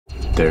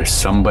There's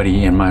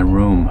somebody in my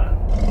room.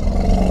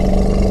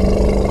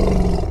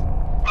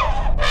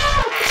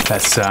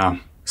 That's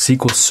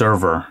SQL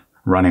Server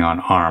running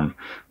on ARM.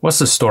 What's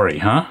the story,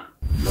 huh?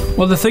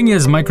 Well, the thing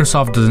is,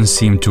 Microsoft doesn't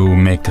seem to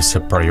make this a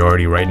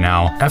priority right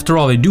now. After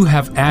all, they do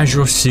have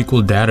Azure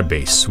SQL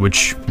database,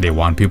 which they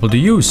want people to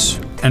use.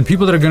 And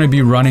people that are going to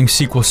be running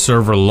SQL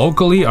Server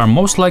locally are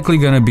most likely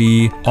going to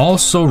be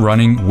also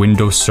running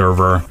Windows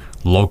Server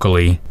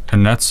locally.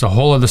 And that's a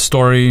whole other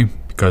story,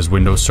 because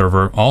Windows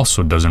Server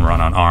also doesn't run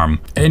on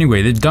ARM.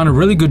 Anyway, they've done a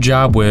really good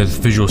job with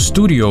Visual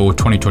Studio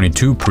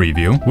 2022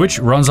 preview, which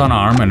runs on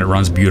ARM and it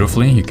runs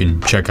beautifully. You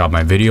can check out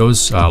my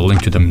videos,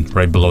 link to them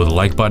right below the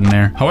like button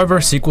there. However,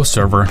 SQL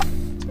Server,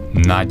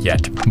 not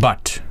yet.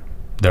 But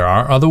there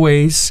are other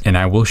ways, and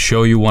I will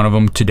show you one of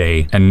them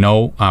today. And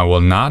no, I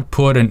will not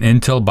put an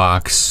Intel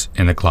box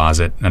in the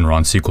closet and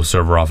run SQL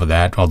Server off of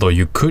that, although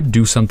you could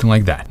do something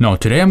like that. No,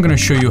 today I'm going to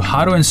show you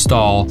how to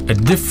install a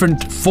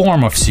different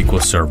form of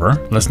SQL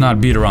Server. Let's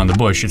not beat around the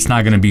bush. It's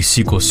not going to be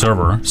SQL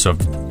Server, so if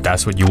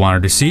that's what you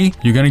wanted to see,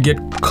 you're going to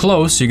get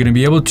close. You're going to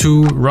be able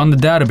to run the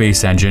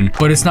database engine,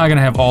 but it's not going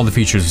to have all the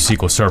features of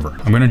SQL Server.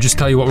 I'm going to just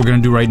tell you what we're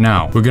going to do right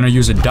now. We're going to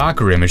use a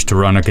Docker image to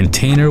run a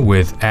container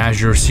with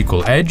Azure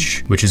SQL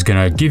Edge, which is going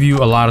to give you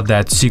a lot of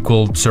that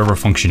SQL Server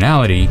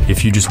functionality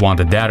if you just want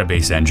a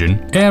database engine.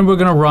 And we're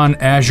gonna run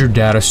Azure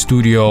Data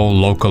Studio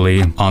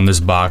locally on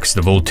this box,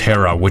 the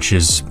Volterra, which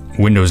is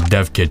Windows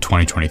Dev Kit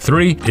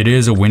 2023. It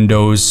is a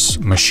Windows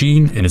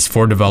machine and it's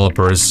for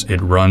developers. It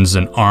runs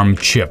an ARM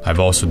chip. I've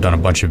also done a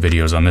bunch of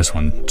videos on this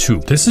one too.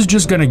 This is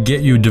just gonna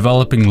get you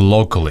developing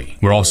locally.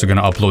 We're also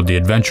gonna upload the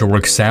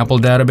AdventureWorks sample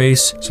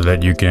database so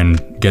that you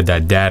can get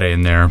that data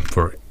in there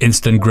for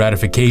instant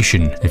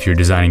gratification if you're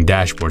designing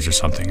dashboards or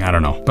something. I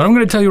don't know. But I'm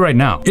gonna tell you right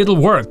now, it'll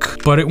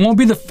work, but it won't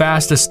be the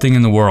fastest thing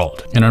in the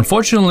world. And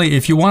unfortunately,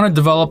 if you wanna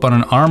develop on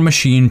an ARM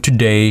machine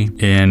today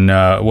in,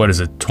 what is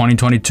it,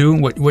 2022?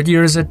 What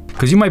year is it?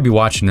 Because you might be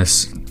watching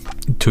this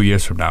 2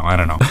 years from now, I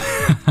don't know.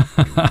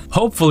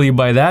 Hopefully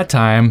by that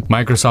time,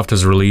 Microsoft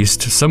has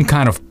released some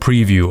kind of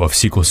preview of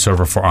SQL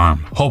Server for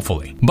ARM,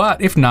 hopefully.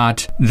 But if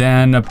not,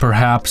 then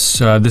perhaps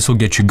this will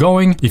get you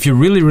going. If you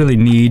really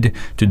need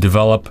to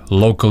develop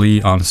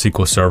locally on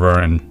SQL Server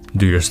and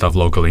do your stuff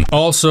locally.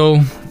 Also,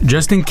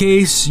 just in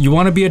case you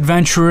want to be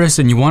adventurous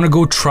and you want to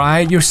go try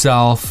it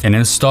yourself and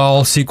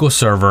install SQL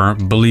Server,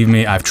 believe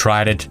me, I've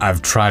tried it.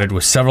 I've tried it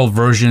with several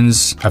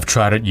versions. I've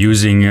tried it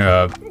using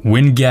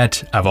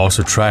Winget. I've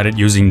also tried it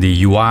using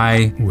the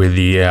UI with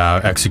the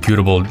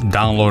executable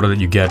downloader that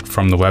you get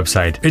from the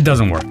website. It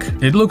doesn't work.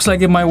 It looks like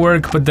it might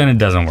work, but then it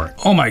doesn't work.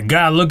 Oh my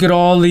God, look at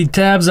all the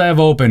tabs I have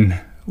open.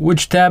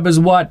 Which tab is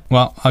what?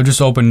 Well, I'll just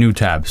open new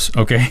tabs,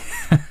 okay?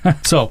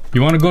 So,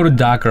 you want to go to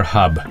Docker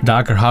Hub.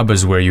 Docker Hub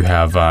is where you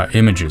have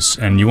images,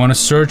 and you want to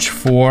search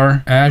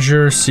for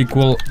Azure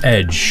SQL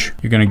Edge.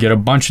 You're going to get a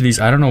bunch of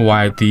these. I don't know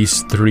why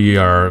these three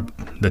are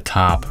the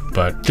top,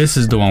 but this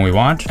is the one we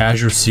want.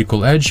 Azure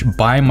SQL Edge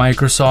by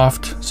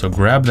Microsoft. So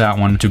grab that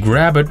one. To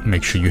grab it,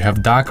 make sure you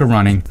have Docker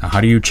running. Now,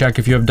 how do you check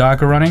if you have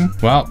Docker running?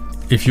 Well,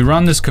 if you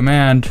run this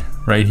command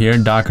right here,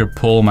 docker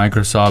pull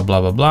Microsoft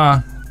blah, blah,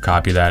 blah,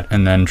 copy that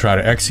and then try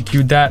to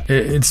execute that,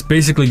 it's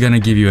basically going to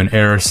give you an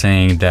error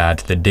saying that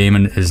the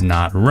daemon is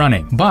not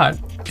running. But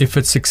if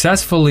it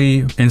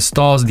successfully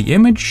installs the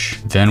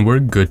image, then we're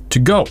good to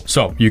go.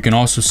 So you can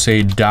also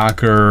say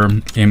docker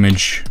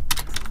image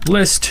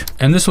list,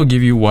 and this will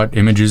give you what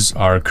images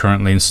are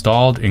currently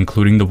installed,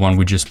 including the one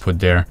we just put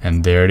there,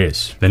 and there it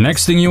is. The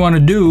next thing you want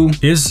to do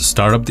is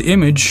start up the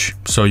image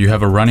so you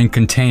have a running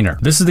container.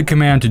 This is the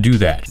command to do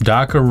that.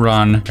 Docker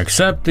run,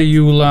 accept the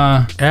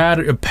EULA,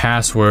 add a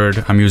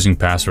password. I'm using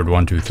password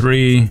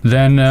 123.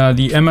 Then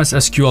the MS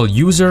SQL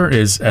user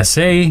is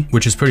SA,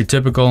 which is pretty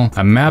typical.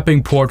 I'm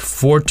mapping port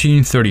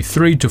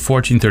 1433 to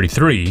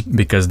 1433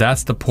 because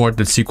that's the port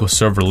that SQL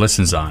Server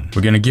listens on.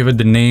 We're going to give it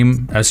the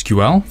name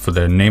SQL for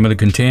the name of the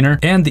container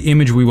and the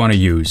image we want to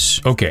use.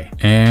 Okay,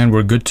 and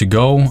we're good to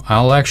go.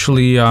 I'll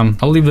actually, I'll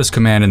leave this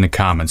command in the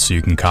comments so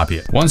you can copy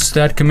it. Once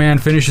that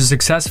command finishes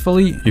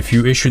successfully, if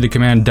you issue the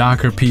command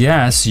docker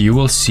ps, you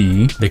will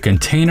see the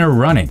container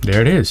running. There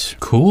it is.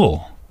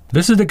 Cool.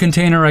 This is the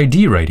container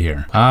ID right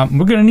here.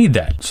 We're gonna need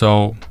that,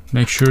 so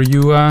make sure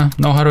you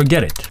know how to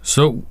get it.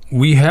 So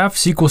we have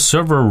SQL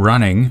Server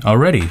running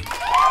already.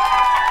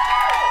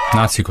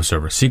 Not SQL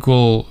Server,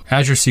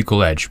 Azure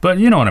SQL Edge, but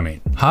you know what I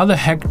mean. How the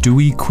heck do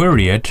we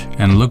query it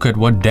and look at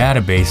what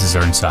databases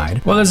are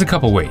inside? Well, there's a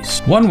couple ways.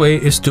 One way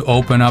is to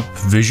open up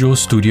Visual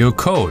Studio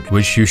Code,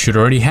 which you should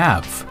already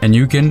have, and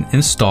you can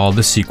install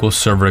the SQL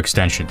Server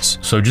extensions.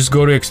 So just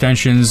go to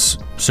extensions,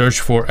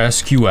 search for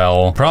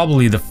SQL.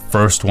 Probably the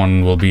first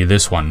one will be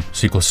this one,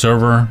 SQL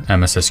Server,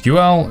 MS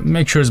SQL.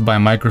 Make sure it's by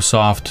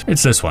Microsoft.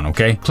 It's this one,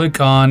 okay?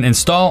 Click on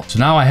install. So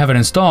now I have it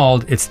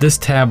installed. It's this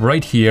tab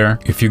right here.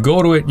 If you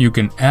go to it, you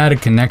can add a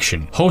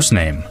connection.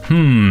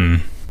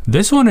 Hostname.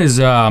 This one is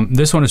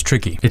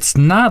tricky. It's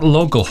not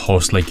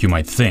localhost like you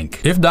might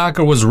think. If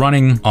Docker was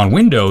running on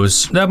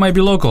Windows, that might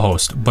be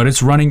localhost, but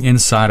it's running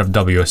inside of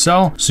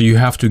WSL, so you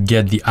have to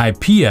get the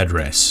IP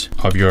address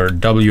of your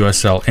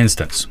WSL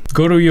instance.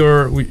 Go to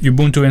your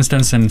Ubuntu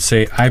instance and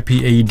say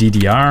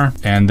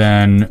IPADDR, and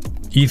then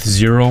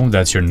ETH0,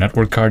 that's your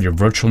network card, your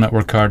virtual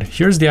network card.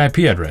 Here's the IP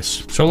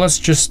address. So let's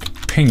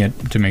just ping it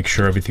to make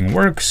sure everything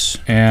works.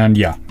 And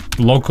yeah,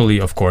 locally,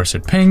 of course,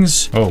 it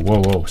pings. Oh,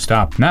 whoa,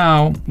 stop.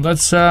 Now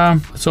let's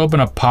open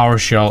up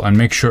PowerShell and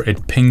make sure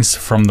it pings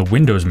from the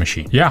Windows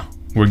machine. Yeah,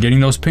 we're getting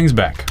those pings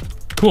back.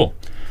 Cool.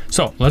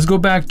 So let's go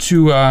back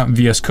to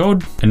VS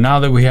Code. And now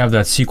that we have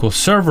that SQL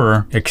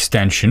Server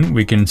extension,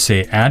 we can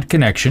say add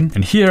connection.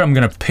 And here I'm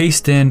gonna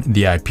paste in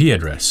the IP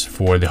address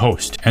for the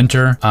host.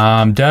 Enter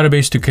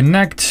database to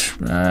connect.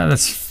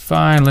 That's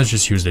fine. Let's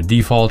just use the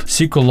default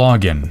SQL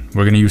login.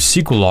 We're gonna use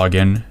SQL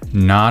login,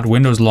 not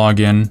Windows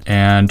login.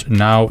 And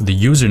now the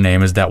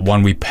username is that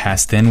one we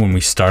passed in when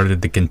we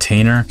started the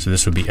container. So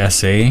this would be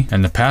SA,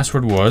 and the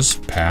password was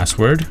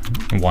password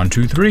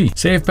 123.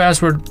 Save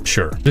password,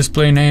 sure.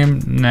 Display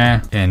name,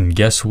 nah. And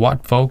guess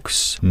what,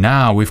 folks?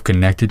 Now we've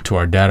connected to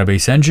our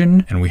database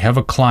engine and we have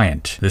a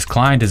client. This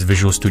client is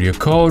Visual Studio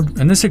Code,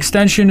 and this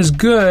extension is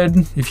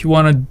good if you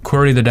want to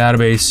query the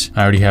database.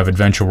 I already have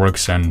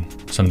AdventureWorks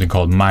and something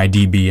called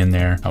MyDB in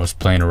there. I was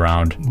playing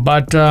around,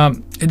 but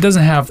it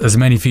doesn't have as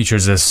many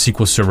features as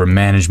SQL Server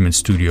Management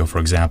Studio, for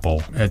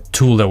example, a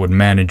tool that would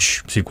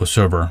manage SQL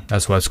Server.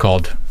 That's why it's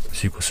called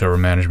SQL Server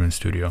Management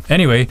Studio.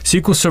 Anyway,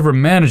 SQL Server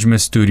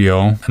Management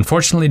Studio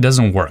unfortunately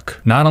doesn't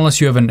work. Not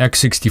unless you have an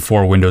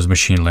x64 Windows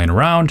machine laying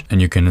around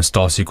and you can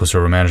install SQL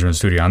Server Management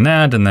Studio on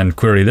that and then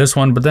query this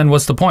one, but then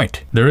what's the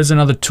point? There is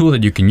another tool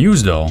that you can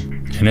use though,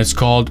 and it's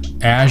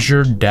called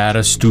Azure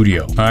Data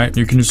Studio. All right,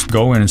 you can just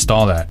go and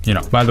install that. You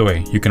know, by the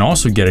way, you can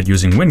also get it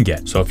using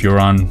winget. So if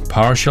you're on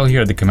PowerShell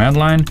here at the command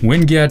line,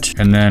 winget,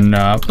 and then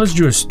let's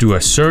just do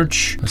a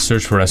search. Let's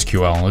search for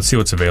SQL. Let's see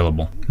what's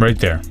available. Right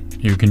there.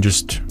 You can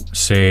just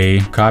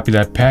say, copy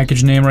that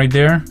package name right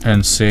there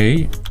and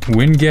say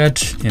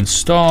winget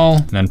install,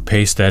 then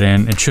paste that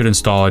in. It should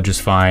install it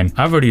just fine.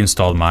 I've already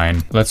installed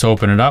mine. Let's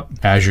open it up,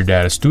 Azure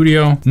Data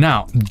Studio.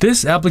 Now,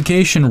 this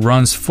application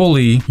runs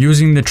fully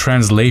using the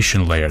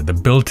translation layer, the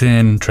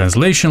built-in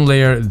translation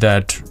layer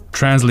that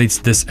translates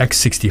this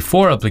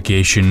x64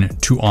 application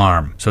to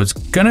ARM. So it's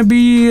gonna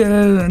be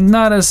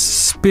not as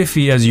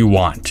spiffy as you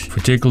want. If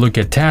we take a look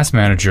at Task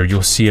Manager,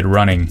 you'll see it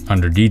running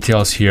under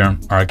details here,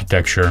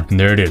 architecture, and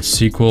there it is,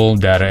 SQL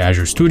Data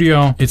Azure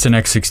Studio. It's an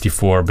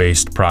x64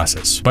 based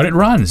process, but it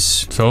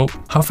runs. So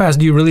how fast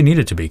do you really need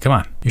it to be? Come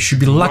on, you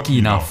should be lucky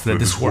enough that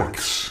this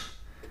works.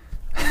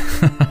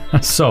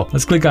 So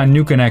let's click on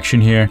new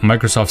connection here.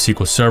 Microsoft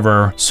SQL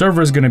Server.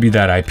 Server is going to be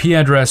that IP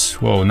address.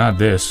 Whoa, not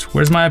this.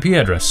 Where's my IP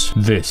address?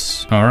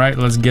 This. All right,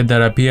 let's get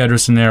that IP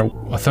address in there.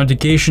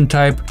 Authentication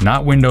type,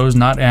 not Windows,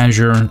 not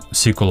Azure,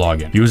 SQL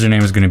login.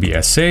 Username is going to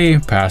be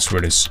SA.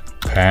 Password is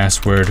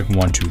password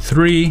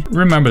 123.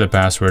 Remember the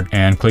password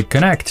and click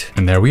connect.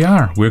 And there we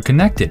are. We're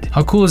connected.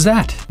 How cool is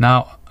that?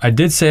 Now, I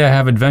did say I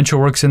have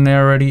AdventureWorks in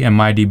there already and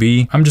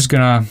MyDB. I'm just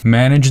gonna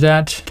manage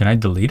that. Can I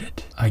delete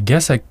it? I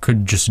guess I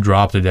could just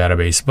drop the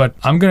database, but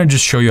I'm gonna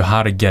just show you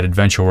how to get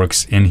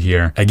AdventureWorks in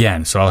here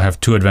again. So I'll have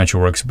 2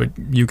 AdventureWorks, but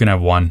you can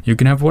have 1. You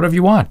can have whatever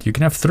you want. You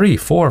can have 3,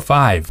 4,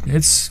 5.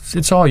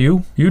 It's all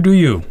you. You do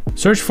you.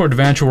 Search for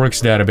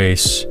AdventureWorks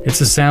database. It's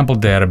a sample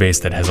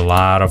database that has a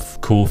lot of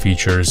cool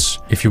features.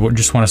 If you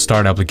just want to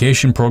start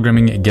application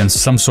programming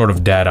against some sort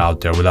of data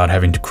out there without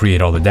having to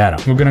create all the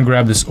data. We're gonna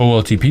grab this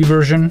OLTP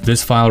version.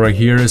 This file right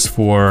here is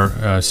for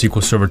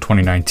SQL Server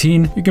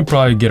 2019. You can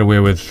probably get away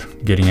with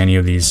getting any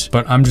of these,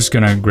 but I'm just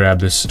gonna grab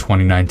this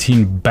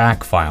 2019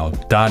 back file.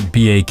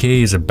 .bak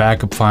is a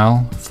backup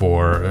file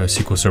for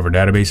SQL Server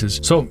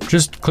databases. So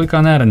just click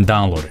on that and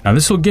download it. Now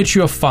this will get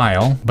you a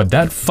file, but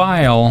that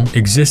file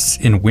exists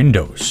in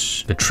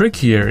Windows. The trick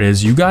here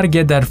is you got to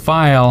get that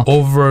file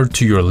over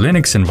to your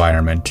Linux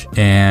environment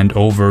and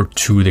over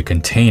to the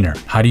container.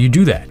 How do you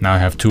do that? Now I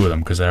have 2 of them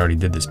because I already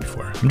did this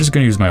before. I'm just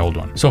gonna use my old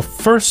one. So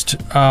first,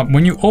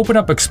 when you open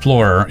up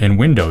Explorer in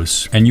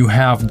Windows and you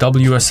have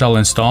WSL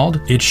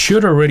installed, it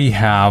should already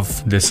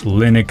have this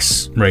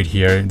Linux right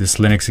here, this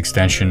Linux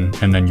extension,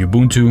 and then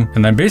Ubuntu,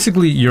 and then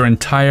basically your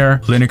entire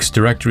Linux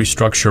directory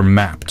structure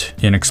mapped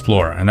in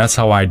Explorer, and that's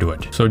how I do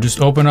it. So just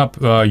open up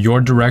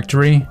your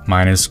directory.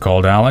 Mine is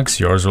called Alex,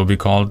 yours will be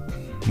called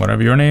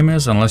whatever your name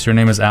is, unless your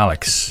name is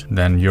Alex,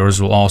 then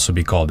yours will also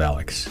be called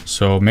Alex.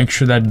 So make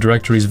sure that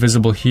directory is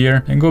visible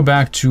here and go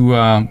back to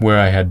where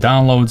I had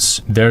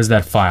downloads. There's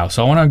that file.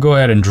 So I want to go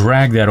ahead and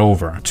drag that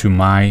over to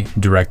my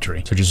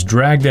directory. So just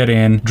drag that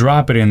in,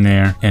 drop it in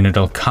there, and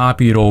it'll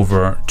copy it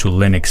over to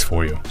Linux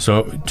for you.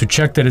 So to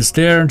check that it's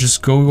there,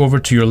 just go over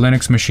to your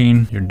Linux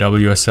machine, your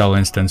WSL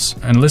instance,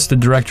 and list the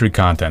directory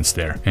contents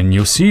there. And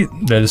you'll see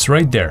that it's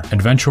right there,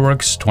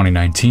 AdventureWorks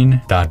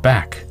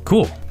 2019.back.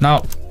 Cool.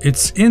 Now,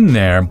 it's in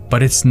there,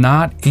 but it's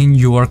not in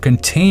your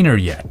container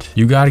yet.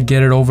 You got to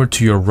get it over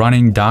to your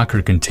running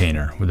Docker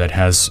container that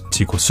has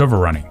SQL Server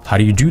running. How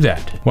do you do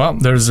that? Well,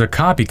 there's a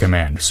copy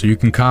command. So you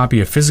can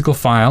copy a physical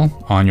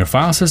file on your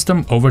file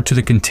system over to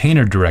the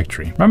container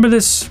directory. Remember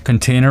this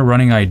container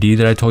running ID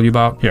that I told you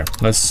about? Here,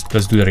 let's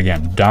do that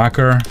again.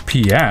 Docker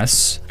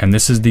PS, and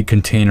this is the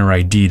container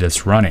ID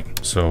that's running.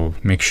 So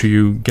make sure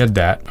you get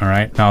that. All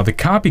right. Now the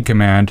copy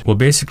command will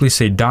basically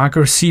say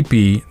Docker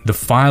CP, the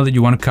file that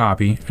you want to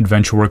copy,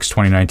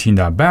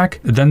 AdventureWorks2019.back,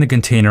 then the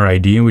container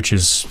ID, which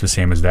is the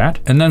same as that,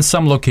 and then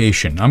some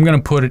location. I'm going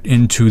to put it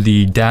into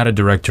the data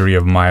directory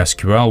of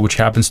MySQL, which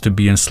happens to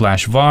be in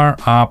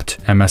 /var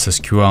opt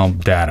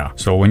mssql data.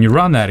 So when you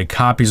run that, it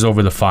copies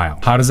over the file.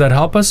 How does that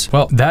help us?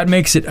 Well, that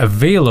makes it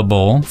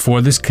available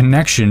for this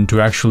connection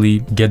to actually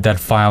get that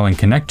file and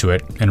connect to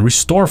it and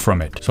restore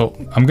from it. So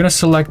I'm going to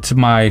select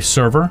my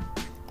server,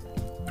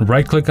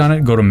 right click on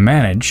it, go to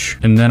manage,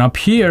 and then up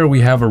here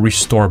we have a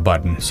restore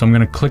button. So I'm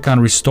going to click on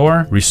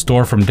restore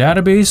from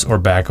database or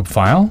backup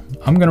file.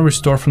 I'm going to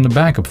restore from the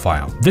backup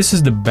file. This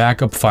is the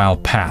backup file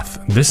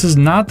path. This is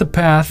not the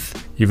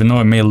path, even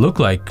though it may look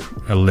like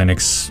a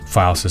Linux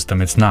file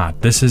system, it's not.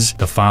 This is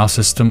the file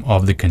system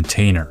of the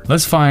container.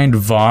 Let's find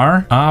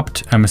var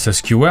opt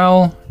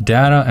mssql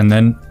data and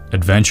then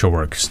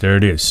AdventureWorks. There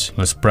it is.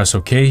 Let's press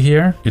OK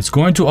here. It's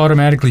going to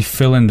automatically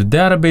fill in the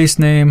database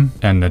name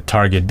and the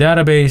target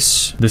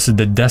database. This is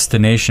the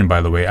destination,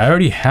 by the way. I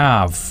already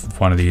have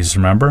one of these,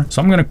 remember?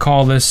 So I'm going to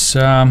call this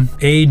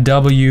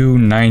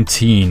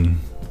AW19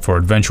 for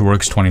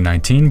AdventureWorks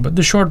 2019, but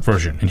the short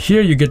version. And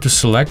here you get to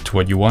select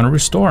what you want to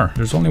restore.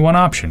 There's only one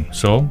option,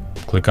 so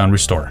click on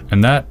restore.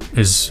 And that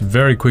is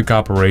very quick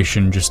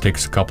operation, just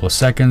takes a couple of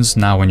seconds.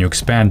 Now when you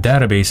expand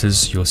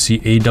databases, you'll see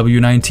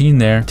AW19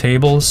 there,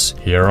 tables.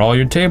 Here are all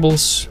your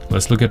tables.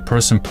 Let's look at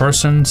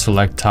person,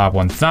 select top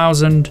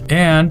 1000,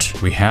 and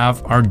we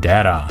have our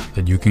data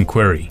that you can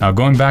query. Now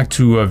going back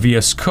to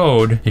VS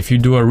Code, if you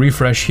do a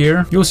refresh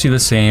here, you'll see the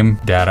same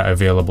data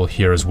available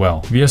here as well.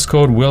 VS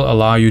Code will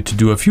allow you to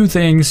do a few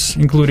things,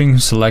 including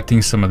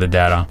selecting some of the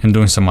data and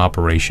doing some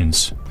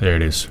operations. There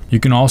it is.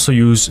 You can also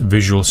use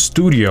Visual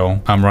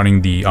Studio. I'm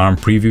running the ARM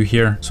preview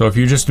here. So if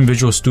you're just in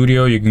Visual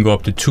Studio, you can go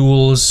up to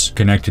Tools,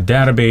 Connect to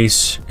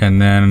Database,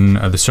 and then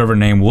the server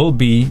name will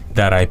be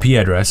that IP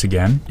address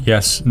again.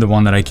 Yes, the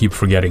one that I keep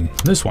forgetting.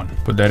 This one.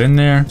 Put that in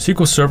there.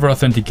 SQL Server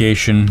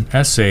Authentication,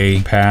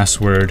 SA,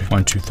 password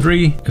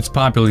 123. It's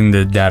populating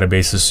the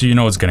databases, so you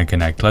know it's going to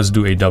connect. Let's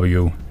do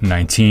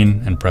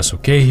AW19 and press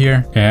OK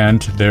here.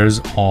 And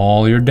there's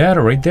all your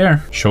data right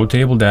there. Show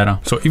table data.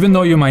 So even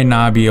though you might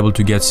not be able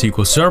to get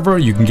SQL Server,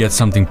 you can get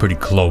something pretty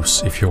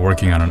close if you're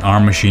working on an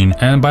ARM machine.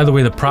 And by the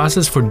way, the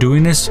process for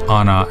doing this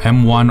on a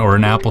M1 or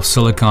an Apple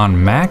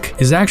Silicon Mac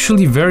is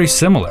actually very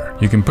similar.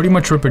 You can pretty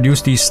much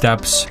reproduce these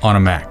steps on a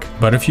Mac.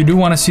 But if you do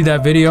want to see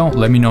that video,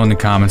 let me know in the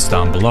comments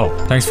down below.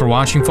 Thanks for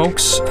watching,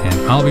 folks,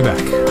 and I'll be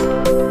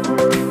back.